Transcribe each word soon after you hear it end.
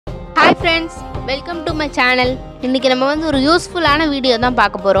friends, welcome to my channel. இன்னைக்கு நம்ம வந்து ஒரு யூஸ்ஃபுல்லான வீடியோ தான்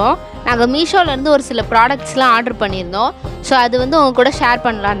பார்க்க போறோம். நாங்க மீஷோல இருந்து ஒரு சில ப்ராடக்ட்ஸ்லாம் ஆர்டர் பண்ணியிருந்தோம். சோ அது வந்து உங்க கூட ஷேர்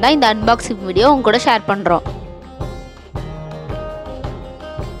பண்ணலாம்னு தான் இந்த அன்பாக்சிங் வீடியோ உங்க கூட ஷேர் பண்றோம்.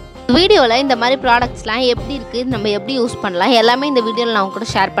 வீடியோல இந்த மாதிரி ப்ராடக்ட்ஸ்லாம் எப்படி இருக்கு, நம்ம எப்படி யூஸ் பண்ணலாம் எல்லாமே இந்த வீடியோல நான் உங்க கூட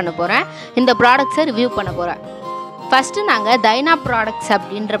ஷேர் பண்ண போறேன். இந்த ப்ராடக்ட்ஸை ரிவ்யூ பண்ண போறேன். ஃபர்ஸ்ட் நாங்க டைனா ப்ராடக்ட்ஸ்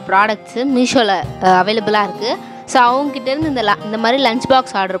அப்படின்ற ப்ராடக்ட்ஸ் மீஷோல அவைலபிளா இருக்கு. ஸோ அவங்ககிட்ட இருந்து இந்த மாதிரி லஞ்ச்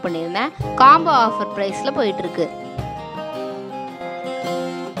பாக்ஸ் ஆர்டர் பண்ணியிருந்தேன். காம்போ ஆஃபர் ப்ரைஸில் போயிட்டுருக்கு.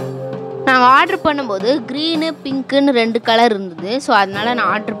 நாங்கள் ஆர்டர் பண்ணும்போது க்ரீனு பிங்க்குன்னு 2 கலர் இருந்தது. ஸோ அதனால் நான்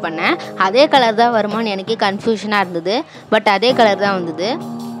ஆர்டர் பண்ணேன். அதே கலர் தான் வருமானு எனக்கே கன்ஃபியூஷனாக இருந்தது. பட் அதே கலர் தான் வந்தது.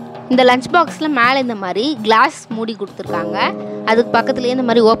 இந்த லஞ்ச் பாக்ஸில் மேலே இந்த மாதிரி கிளாஸ் மூடி கொடுத்துருக்காங்க. அதுக்கு பக்கத்துலேயே இந்த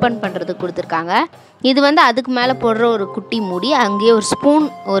மாதிரி ஓப்பன் பண்ணுறதுக்கு கொடுத்துருக்காங்க. இது வந்து அதுக்கு மேலே போடுற ஒரு குட்டி மூடி. அங்கேயே ஒரு ஸ்பூன்,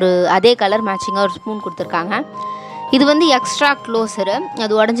 ஒரு அதே கலர் மேட்சிங்காக ஒரு ஸ்பூன் கொடுத்துருக்காங்க. இது வந்து எக்ஸ்ட்ரா க்ளோஸரு,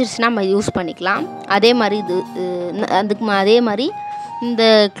 அது உடஞ்சிருச்சுன்னா நம்ம யூஸ் பண்ணிக்கலாம். அதே மாதிரி இது அதுக்கு அதே மாதிரி இந்த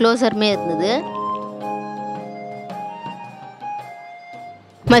க்ளோஸருமே இருந்தது.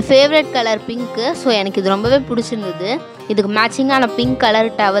 My favourite colour pink. So எனக்கு இது ரொம்பவே பிடிச்சிருந்தது. இதுக்கு மேட்சிங்காக நான் பிங்க்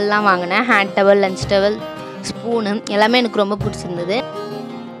கலர் டவல்லாம் வாங்கினேன். Hand towel, lunch towel, spoon எல்லாமே எனக்கு ரொம்ப பிடிச்சிருந்தது.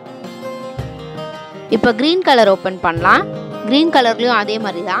 இப்போ க்ரீன் கலர் ஓப்பன் பண்ணலாம். க்ரீன் கலர்லேயும் அதே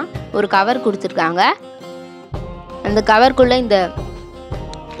மாதிரி தான் ஒரு கவர் கொடுத்துருக்காங்க. அந்த கவருக்குள்ளே இந்த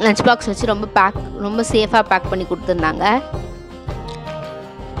லஞ்ச் பாக்ஸ் வச்சு ரொம்ப சேஃபாக பேக் பண்ணி கொடுத்துருந்தாங்க.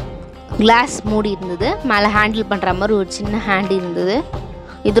 கிளாஸ் மூடி இருந்தது. மேலே ஹேண்டில் பண்ணுற மாதிரி ஒரு சின்ன ஹேண்டி இருந்தது.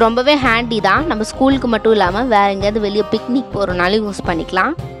 இது ரொம்பவே ஹேண்டி தான். நம்ம ஸ்கூலுக்கு மட்டும் இல்லாமல் வேறு எங்கேயாவது வெளியே பிக்னிக் போகிறனாலும் யூஸ்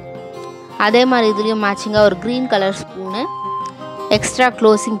பண்ணிக்கலாம். அதே மாதிரி இதுலேயும் மேட்சிங்காக ஒரு green colour spoon, extra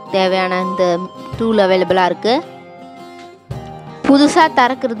closing தேவையான இந்த டூல் அவைலபிளாக இருக்குது. புதுசாக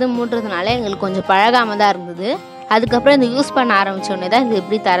திறக்கிறது மூடுறதுனால எங்களுக்கு கொஞ்சம் பழகாமல் தான் இருந்தது. அதுக்கப்புறம் இந்த யூஸ் பண்ண ஆரம்பித்தோடனே தான் இது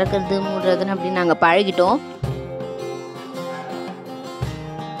எப்படி திறக்கிறது மூடுறதுன்னு அப்படின்னு நாங்கள் பழகிட்டோம்.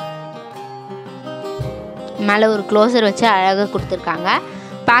 மேலே ஒரு க்ளோசர் வச்சு அழகாக கொடுத்துருக்காங்க.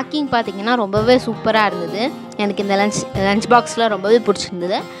 பேக்கிங் பார்த்திங்கன்னா ரொம்பவே சூப்பராக இருந்தது. எனக்கு இந்த லஞ்ச் பாக்ஸ்லாம் ரொம்பவே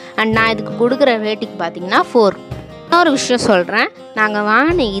பிடிச்சிருந்தது. அண்ட் நான் இதுக்கு கொடுக்குற ரேட்டிங் பார்த்திங்கன்னா 4. இன்னொரு விஷயம் சொல்கிறேன். நாங்கள்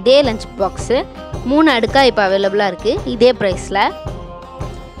வாங்கின இதே லஞ்ச் பாக்ஸு 3 அடுக்காக இப்போ அவைலபிளாக இருக்குது இதே ப்ரைஸில்.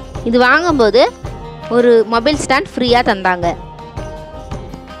 இது வாங்கும்போது ஒரு மொபைல் ஸ்டாண்ட் ஃப்ரீயாக தந்தாங்க.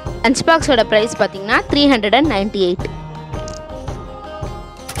 லஞ்ச் பாக்ஸோட ப்ரைஸ் பார்த்திங்கன்னா 398.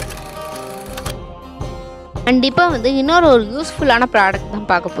 கண்டிப்பாக வந்து இன்னொரு ஒரு யூஸ்ஃபுல்லான ப்ராடக்ட் தான்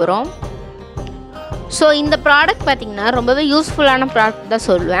பார்க்க போகிறோம். ஸோ இந்த ப்ராடக்ட் பார்த்திங்கன்னா ரொம்பவே யூஸ்ஃபுல்லான ப்ராடக்ட் தான்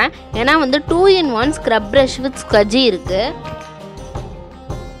சொல்லுவேன். ஏன்னா வந்து 2-in-1 ஸ்க்ரப் ப்ரஷ் வித் ஸ்கஜி இருக்குது.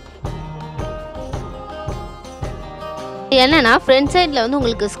 என்னென்னா ஃப்ரண்ட் சைடில் வந்து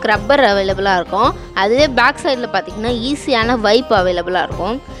உங்களுக்கு ஸ்க்ரப்பர் அவைலபிளாக இருக்கும். அதுவே பேக் சைடில் பார்த்திங்கன்னா ஈஸியான வைப் அவைலபிளாக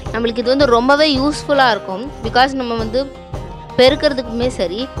இருக்கும். நம்மளுக்கு இது வந்து ரொம்பவே யூஸ்ஃபுல்லாக இருக்கும். பிகாஸ் நம்ம வந்து பெருக்கிறதுக்குமே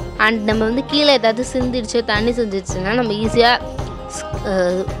சரி, அண்ட் நம்ம வந்து கீழே ஏதாவது சிந்திடுச்சு, தண்ணி சிந்திடுச்சுன்னா நம்ம ஈஸியாக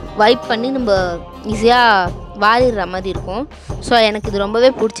வைப் பண்ணி நம்ம ஈஸியாக வாரிடுற மாதிரி இருக்கும். ஸோ எனக்கு இது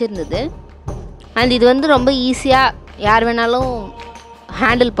ரொம்பவே பிடிச்சிருந்தது. அண்ட் இது வந்து ரொம்ப ஈஸியாக யார் வேணாலும்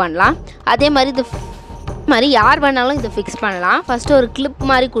ஹேண்டில் பண்ணலாம். அதே மாதிரி யார் வேணாலும் இதை ஃபிக்ஸ் பண்ணலாம். ஃபஸ்ட்டு ஒரு கிளிப்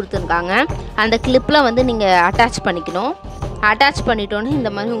மாதிரி கொடுத்துருக்காங்க. அந்த கிளிப்பில் வந்து நீங்கள் அட்டாச் பண்ணிக்கணும். அட்டாச் பண்ணிட்டோன்னு இந்த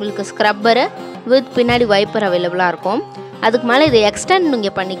மாதிரி உங்களுக்கு ஸ்க்ரப்பரு வித் பின்னாடி வைப்பர் அவைலபிளாக இருக்கும். அதுக்கு மேலே இதை எக்ஸ்டெண்ட்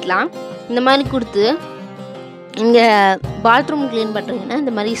நீங்கள் பண்ணிக்கலாம். இந்த மாதிரி கொடுத்து இங்கே பாத்ரூம் க்ளீன் பண்ணுறீங்கன்னா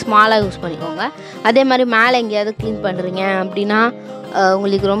இந்த மாதிரி ஸ்மாலாக யூஸ் பண்ணிக்கோங்க. அதே மாதிரி மேலே எங்கேயாவது க்ளீன் பண்ணுறீங்க அப்படின்னா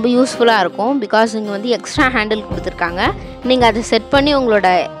உங்களுக்கு ரொம்ப யூஸ்ஃபுல்லாக இருக்கும். பிகாஸ் இங்கே வந்து எக்ஸ்ட்ரா ஹேண்டில் கொடுத்துருக்காங்க. நீங்கள் அதை செட் பண்ணி உங்களோட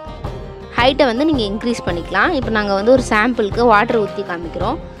ஹைட்டை வந்து நீங்கள் இன்க்ரீஸ் பண்ணிக்கலாம். இப்போ நாங்கள் வந்து ஒரு சாம்பிளுக்கு வாட்டர் ஊற்றி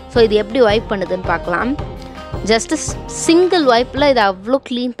காமிக்கிறோம். ஸோ இது எப்படி வைப் பண்ணுதுன்னு பார்க்கலாம். ஜஸ்ட்டு சிங்கிள் வைப்பில் இதை அவ்வளோ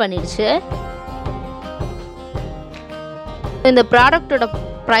க்ளீன் பண்ணிடுச்சு. இந்த ப்ராடக்டோட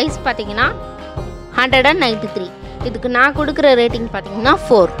ப்ரைஸ் பார்த்தீங்கன்னா 193. இதுக்கு நான் கொடுக்குற ரேட்டிங் பார்த்தீங்கன்னா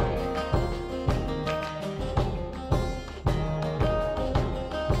 4.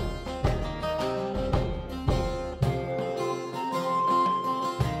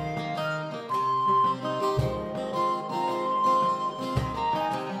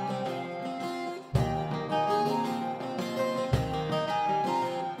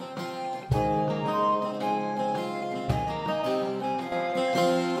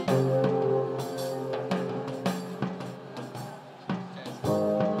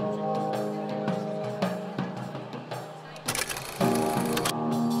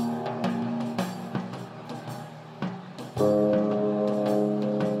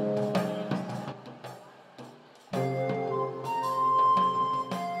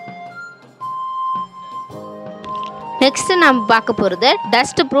 நெக்ஸ்ட்டு நம்ம பார்க்க போகிறது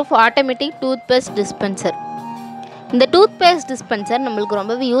dust proof automatic tooth paste dispenser. இந்த டூத் பேஸ்ட் டிஸ்பென்சர் நம்மளுக்கு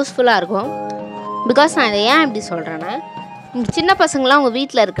ரொம்பவே யூஸ்ஃபுல்லாக இருக்கும். பிகாஸ் நான் இதை ஏன் இப்படி சொல்கிறேன்னா, சின்ன பசங்களாம் அவங்க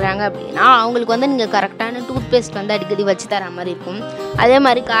வீட்டில் இருக்கிறாங்க அப்படின்னா அவங்களுக்கு வந்து நீங்கள் கரெக்டான டூத் பேஸ்ட் வந்து அடிக்கடி வச்சு தர மாதிரி இருக்கும். அதே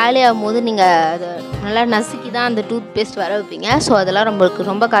மாதிரி காலையாகும் போது நீங்கள் அதை நல்லா நசுக்கி தான் அந்த டூத் பேஸ்ட் வர வைப்பீங்க. ஸோ அதெல்லாம்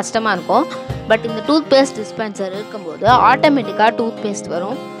நம்மளுக்கு ரொம்ப கஷ்டமாக இருக்கும். பட் இந்த டூத் பேஸ்ட் டிஸ்பென்சர் இருக்கும்போது ஆட்டோமேட்டிக்காக டூத் பேஸ்ட்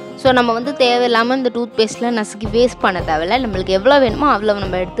வரும். ஸோ நம்ம வந்து தேவையில்லாமல் இந்த டூத் பேஸ்ட்டில் நசுக்கி வேஸ்ட் பண்ண தேவையில்லை. நம்மளுக்கு எவ்வளோ வேணுமோ அவ்வளோ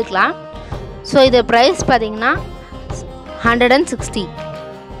நம்ம எடுத்துக்கலாம். ஸோ இது ப்ரைஸ் பார்த்திங்கன்னா 160.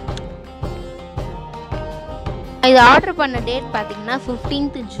 இது ஆர்டர் பண்ண டேட் பார்த்திங்கன்னா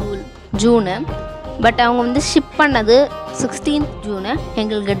 15th ஜூனு. பட் அவங்க வந்து ஷிப் பண்ணது 16th ஜூனு.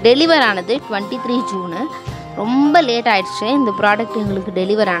 எங்களுக்கு டெலிவர் ஆனது 23 ஜூனு. ரொம்ப லேட் ஆகிடுச்சு இந்த ப்ராடக்ட் எங்களுக்கு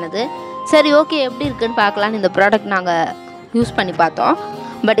டெலிவர் ஆனது. சரி, ஓகே, எப்படி இருக்குன்னு பார்க்கலான்னு இந்த ப்ராடக்ட் நாங்கள் யூஸ் பண்ணி பார்த்தோம்.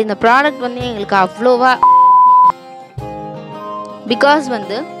 பட் இந்த ப்ராடக்ட் வந்து எங்களுக்கு அவ்வளோவா, பிகாஸ்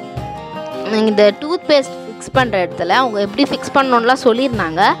வந்து இந்த டூத் பேஸ்ட் ஃபிக்ஸ் பண்ணுற இடத்துல அவங்க எப்படி ஃபிக்ஸ் பண்ணணும்லாம்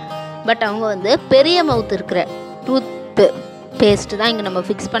சொல்லியிருந்தாங்க. பட் அவங்க வந்து பெரிய மவுத் இருக்கிற டூத் பேஸ்ட்டு தான் இங்கே நம்ம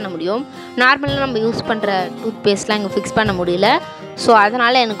ஃபிக்ஸ் பண்ண முடியும். நார்மலாக நம்ம யூஸ் பண்ணுற டூத் பேஸ்ட்லாம் இங்கே ஃபிக்ஸ் பண்ண முடியல. ஸோ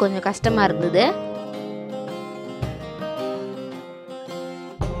அதனால் எனக்கு கொஞ்சம் கஷ்டமாக இருந்தது.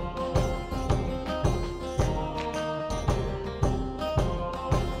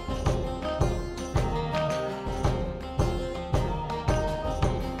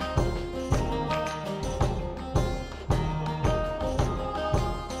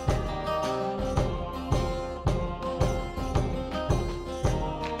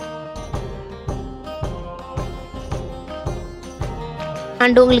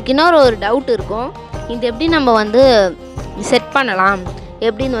 அண்ட் உங்களுக்கு இன்னொரு டவுட் இருக்கும், இது எப்படி நம்ம வந்து செட் பண்ணலாம்,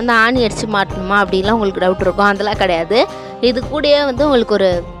 எப்படின்னு வந்து ஆணி அடித்து மாட்டணுமா அப்படின்லாம் உங்களுக்கு டவுட் இருக்கும். அதெல்லாம் கிடையாது. இது கூடயே வந்து உங்களுக்கு ஒரு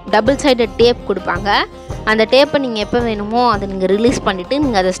டபுள் சைடட் டேப் கொடுப்பாங்க. அந்த டேப்பை நீங்கள் எப்போ வேணுமோ அதை நீங்கள் ரிலீஸ் பண்ணிவிட்டு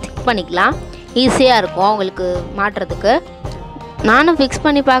நீங்கள் அதை ஸ்டிக் பண்ணிக்கலாம். ஈஸியாக இருக்கும் உங்களுக்கு மாட்டுறதுக்கு. நானும் ஃபிக்ஸ்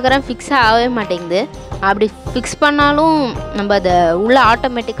பண்ணி பார்க்குறேன், ஃபிக்ஸ் ஆகவே மாட்டேங்குது. அப்படி ஃபிக்ஸ் பண்ணாலும் நம்ம அதை உள்ளே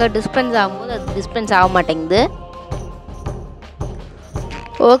ஆட்டோமேட்டிக்காக டிஸ்பென்ஸ் ஆகும்போது அது டிஸ்பென்ஸ் ஆக மாட்டேங்குது.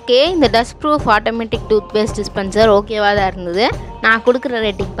 ஓகே, இந்த dust proof automatic tooth paste dispenser ஓகேவாக தான் இருந்தது. நான் கொடுக்குற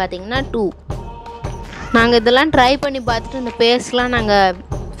ரேட்டிங் பார்த்திங்கன்னா 2. நாங்கள் இதெல்லாம் ட்ரை பண்ணி பார்த்துட்டு இந்த பேஸ்ட்லாம் நாங்கள்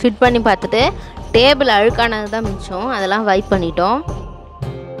ஃபிட் பண்ணி பார்த்துட்டு டேபிள் அழுக்கானது தான் மிச்சம், அதெல்லாம் வைப் பண்ணிட்டோம்.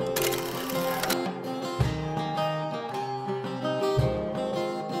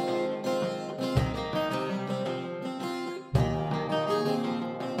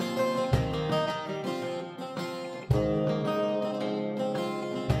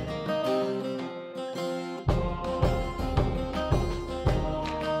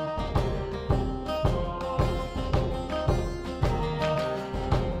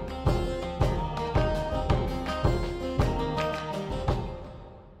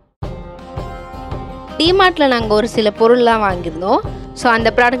 டிமார்ட்டில் நாங்கள் ஒரு சில பொருள்லாம் வாங்கியிருந்தோம். ஸோ அந்த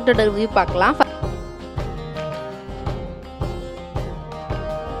ப்ராடக்டோட ரிவ்யூ பார்க்கலாம்.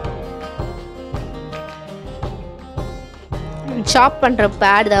 ஷாப் பண்ணுற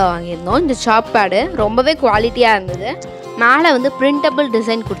பேட் தான் வாங்கியிருந்தோம். இந்த ஷாப் பேடு ரொம்பவே குவாலிட்டியாக இருந்தது. மேலே வந்து பிரிண்டபிள்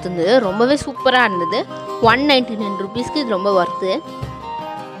டிசைன் கொடுத்துருந்தது. ரொம்பவே சூப்பராக இருந்தது. 199 ருபீஸ்க்கு இது ரொம்ப ஒர்த்து.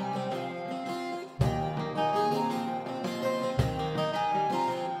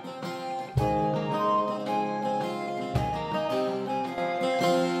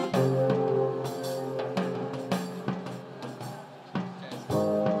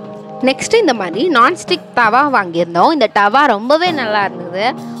 நெக்ஸ்ட்டு இந்த மாதிரி நான்ஸ்டிக் தவா வாங்கியிருந்தோம். இந்த தவா ரொம்பவே நல்லா இருந்தது.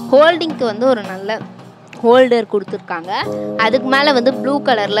 ஹோல்டிங்க்கு வந்து ஒரு நல்ல ஹோல்டர் கொடுத்துருக்காங்க. அதுக்கு மேலே வந்து ப்ளூ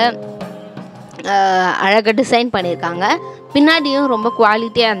கலரில் அழகாக டிசைன் பண்ணியிருக்காங்க. பின்னாடியும் ரொம்ப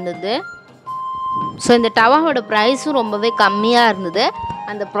குவாலிட்டியாக இருந்தது. ஸோ இந்த தவாவோட ப்ரைஸும் ரொம்பவே கம்மியாக இருந்தது.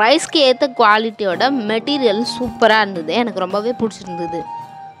 அந்த ப்ரைஸ்க்கு ஏற்ற குவாலிட்டியோட மெட்டீரியல் சூப்பராக இருந்தது. எனக்கு ரொம்பவே பிடிச்சிருந்தது.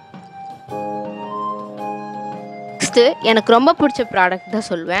 நெக்ஸ்ட்டு எனக்கு ரொம்ப பிடிச்ச ப்ராடக்ட் தான்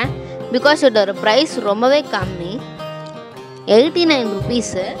சொல்வேன். பிகாஸ் இதோட ப்ரைஸ் ரொம்பவே கம்மி, 89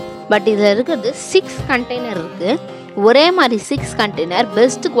 ருபீஸு. பட் இதில் இருக்கிறது 6 கண்டெய்னர் இருக்குது. ஒரே மாதிரி 6 கண்டெய்னர்,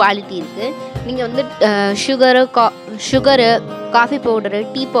 பெஸ்ட் குவாலிட்டி இருக்குது. நீங்கள் வந்து sugar, coffee powder,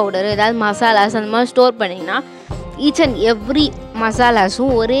 tea powder, ஏதாவது மசாலாஸ் அந்த மாதிரி ஸ்டோர் பண்ணிங்கன்னா ஈச் அண்ட் எவ்ரி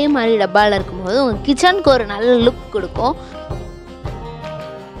மசாலாஸும் ஒரே மாதிரி டப்பாவில் இருக்கும்போது உங்கள் கிச்சனுக்கு ஒரு நல்ல லுக் கொடுக்கும்.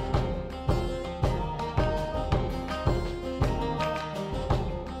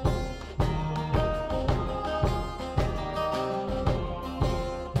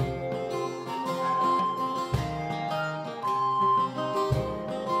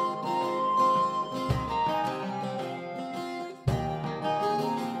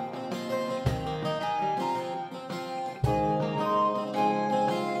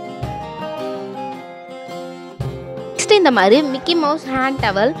 நெக்ஸ்ட் இந்த மாதிரி மிக்கி மவுஸ் ஹேண்ட்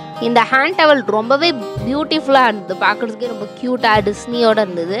டவல். இந்த ஹேண்ட் டவல் ரொம்பவே பியூட்டிஃபுல்லாக இருந்தது, பார்க்குறதுக்கே ரொம்ப க்யூட்டாக டிஸ்னியோடு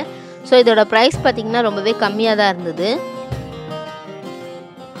இருந்தது. ஸோ இதோட ப்ரைஸ் பார்த்திங்கன்னா ரொம்பவே கம்மியாக தான் இருந்தது.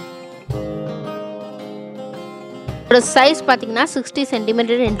 இதோட சைஸ் பார்த்திங்கன்னா 60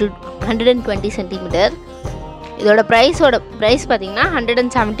 சென்டிமீட்டர் இன்ட்டு 120 சென்டிமீட்டர். இதோட ப்ரைஸ் பார்த்திங்கன்னா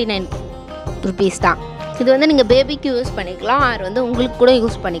 179 ருபீஸ் தான். இது வந்து நீங்கள் பேபிக்கு யூஸ் பண்ணிக்கலாம், ஆர் வந்து உங்களுக்கு கூட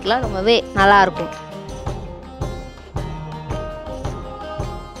யூஸ் பண்ணிக்கலாம். ரொம்பவே நல்லாயிருக்கும்.